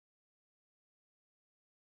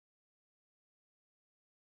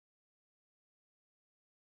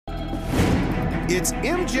It's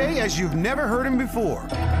MJ as you've never heard him before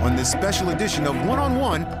on this special edition of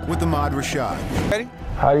One-on-One with Ahmad Rashad. Ready?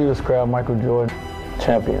 How do you describe Michael Jordan?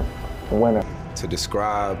 Champion, winner. To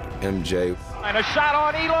describe MJ, and a shot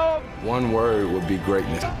on Elo. one word would be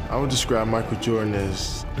greatness. I would describe Michael Jordan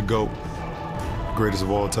as the GOAT, greatest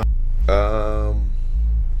of all time. I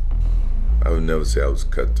would never say I was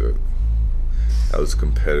cutthroat. I was a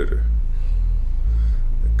competitor.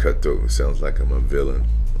 Cutthroat sounds like I'm a villain.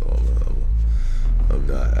 I'm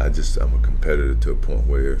not. I'm a competitor to a point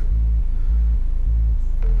where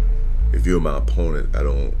if you're my opponent,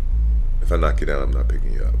 if I knock you down, I'm not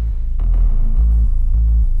picking you up.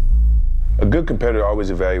 A good competitor always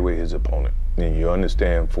evaluates his opponent, and you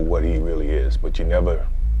understand for what he really is, but you never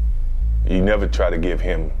try to give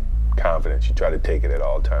him confidence. You try to take it at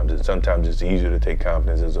all times, and sometimes it's easier to take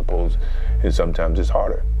confidence and sometimes it's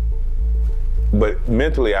harder. But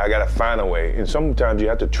mentally, I gotta find a way, and sometimes you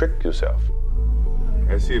have to trick yourself.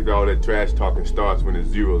 And see if all that trash talking starts when it's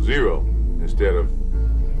 0-0 instead of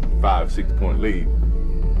 5-6 point lead.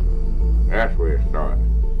 That's where it starts.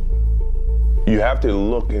 You have to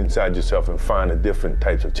look inside yourself and find the different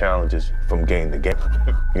types of challenges from game to game.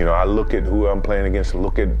 You know, I look at who I'm playing against,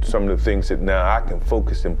 look at some of the things that now I can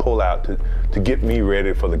focus and pull out to get me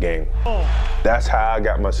ready for the game. That's how I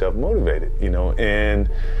got myself motivated, you know,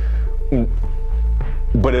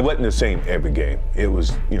 but it wasn't the same every game. It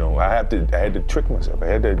was, you know, I had to trick myself. I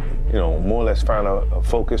had to, you know, more or less find a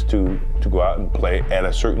focus to go out and play at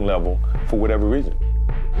a certain level for whatever reason.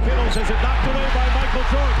 Kittles has it knocked away by Michael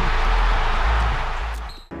Jordan.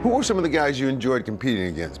 Who were some of the guys you enjoyed competing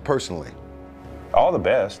against personally? All the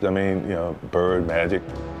best. I mean, you know, Bird, Magic,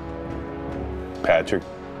 Patrick.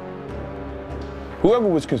 Whoever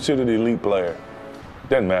was considered an elite player,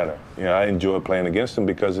 doesn't matter. You know, I enjoyed playing against them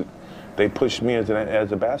because they pushed me as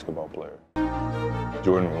a basketball player.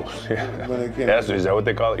 Jordan rules. Is that what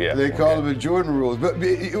they call it? Yeah. They call it the Jordan rules. But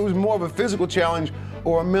it was more of a physical challenge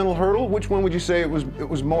or a mental hurdle? Which one would you say it was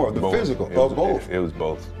more of? The both. Physical? Both. It was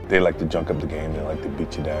both. They like to junk up the game. They like to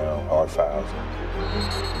beat you down, hard fouls.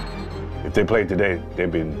 If they played today,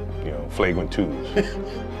 they'd be, you know, flagrant twos. Rebound Jordan.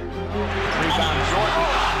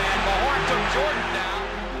 And Mahorn took Jordan down.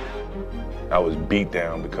 I was beat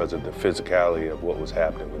down because of the physicality of what was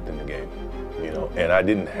happening within the game, you know, and I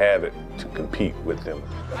didn't have it to compete with them.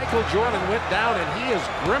 Michael Jordan went down and he is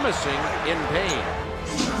grimacing in pain.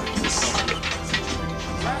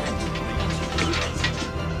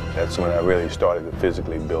 That's when I really started to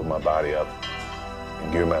physically build my body up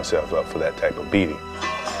and gear myself up for that type of beating.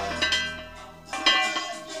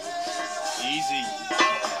 Easy.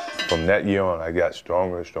 From that year on, I got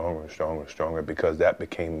stronger because that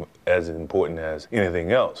became as important as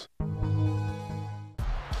anything else.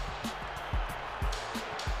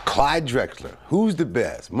 Clyde Drexler. Who's the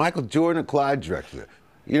best? Michael Jordan or Clyde Drexler?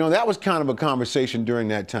 You know, that was kind of a conversation during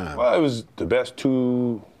that time. Well, it was the best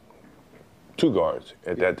two guards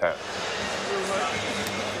at that time.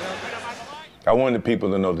 I wanted people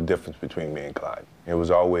to know the difference between me and Clyde. It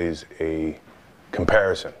was always a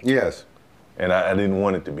comparison. Yes. And I didn't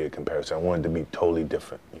want it to be a comparison. I wanted it to be totally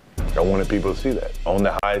different. I wanted people to see that on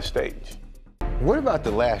the highest stage. What about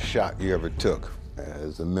the last shot you ever took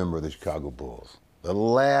as a member of the Chicago Bulls? The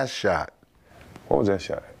last shot. What was that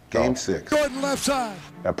shot? Game 6. Jordan left side.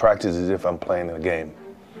 I practice as if I'm playing in a game.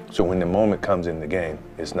 So when the moment comes in the game,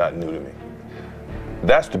 it's not new to me.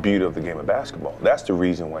 That's the beauty of the game of basketball. That's the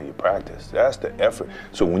reason why you practice. That's the effort.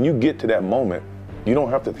 So when you get to that moment, you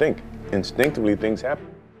don't have to think. Instinctively, things happen.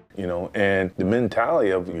 You know, and the mentality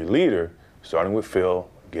of your leader, starting with Phil,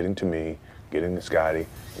 getting to me, getting to Scotty,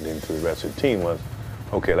 and then to the rest of the team was,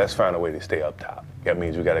 okay, let's find a way to stay up top. That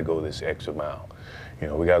means we got to go this extra mile. You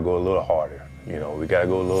know, we got to go a little harder. You know, we got to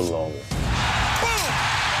go a little longer.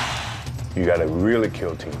 You got to really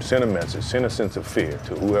kill teams. Send a message, send a sense of fear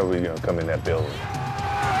to whoever you're going to come in that building.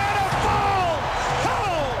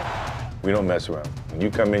 We don't mess around. When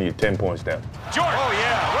you come in, you're 10 points down. Jordan. Oh,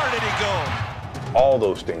 yeah. Where did he go? All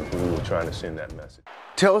those things, we were trying to send that message.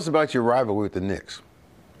 Tell us about your rivalry with the Knicks.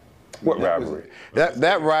 What rivalry?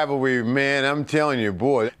 That rivalry, man, I'm telling you,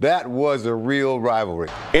 boy, that was a real rivalry.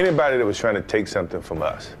 Anybody that was trying to take something from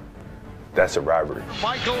us, that's a rivalry.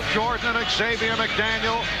 Michael Jordan and Xavier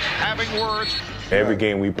McDaniel having words. Every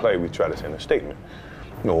game we play, we try to send a statement.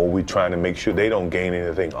 You know, we're trying to make sure they don't gain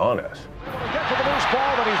anything on us. Get to the loose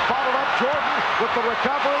ball, but he's followed up Jordan with the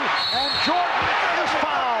recovery, and Jordan is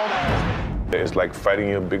fouled. It's like fighting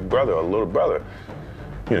your big brother or little brother.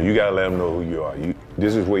 You know, you gotta let them know who you are.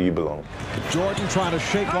 This is where you belong. Jordan trying to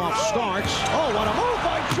shake off Starks. Oh, what a move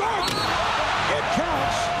by Jordan! It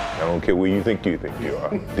counts. I don't care where you think you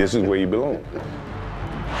are. This is where you belong.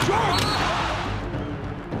 Jordan!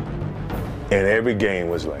 And every game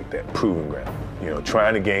was like that, proving ground, you know,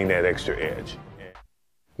 trying to gain that extra edge.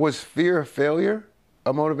 Was fear of failure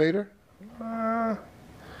a motivator? I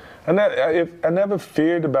never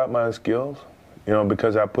feared about my skills, you know,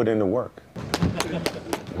 because I put in the work.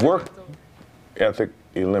 Work ethic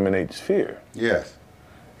eliminates fear. Yes.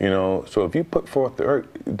 You know, so if you put forth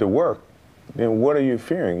the work, then what are you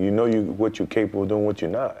fearing? You know what you're capable of doing, what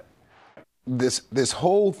you're not. This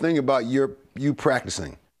whole thing about you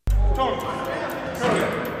practicing. Tony, you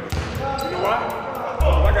know why?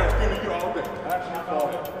 I got to do you all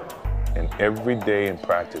day. And every day in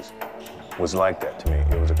practice was like that to me.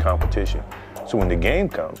 It was a competition. So when the game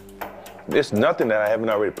comes, there's nothing that I haven't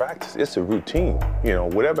already practiced. It's a routine. You know,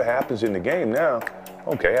 whatever happens in the game now,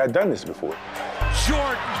 okay, I've done this before.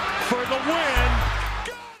 Jordan for the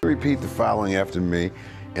win. Repeat the following after me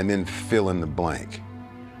and then fill in the blank.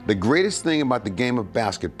 The greatest thing about the game of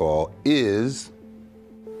basketball is...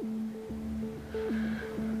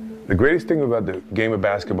 The greatest thing about the game of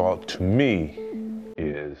basketball to me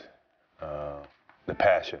is the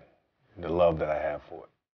passion, the love that I have for it.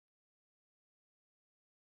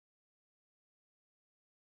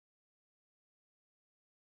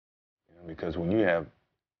 You know, because when you have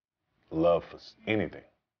love for anything,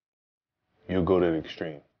 you'll go to the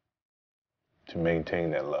extreme to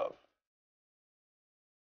maintain that love.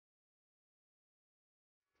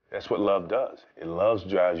 That's what love does. It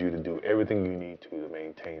drives you to do everything you need to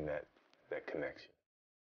maintain that connection.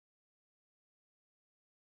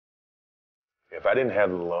 If I didn't have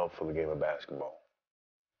the love for the game of basketball,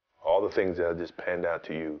 all the things that I just panned out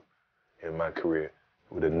to you in my career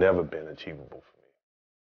would have never been achievable for me.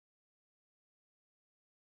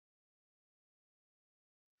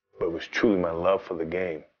 But it was truly my love for the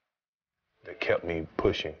game that kept me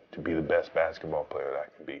pushing to be the best basketball player that I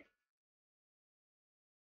can be.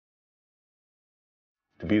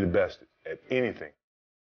 To be the best at anything,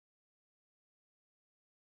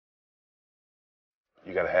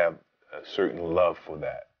 you got to have a certain love for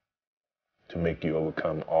that to make you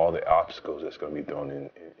overcome all the obstacles that's going to be thrown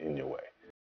in your way.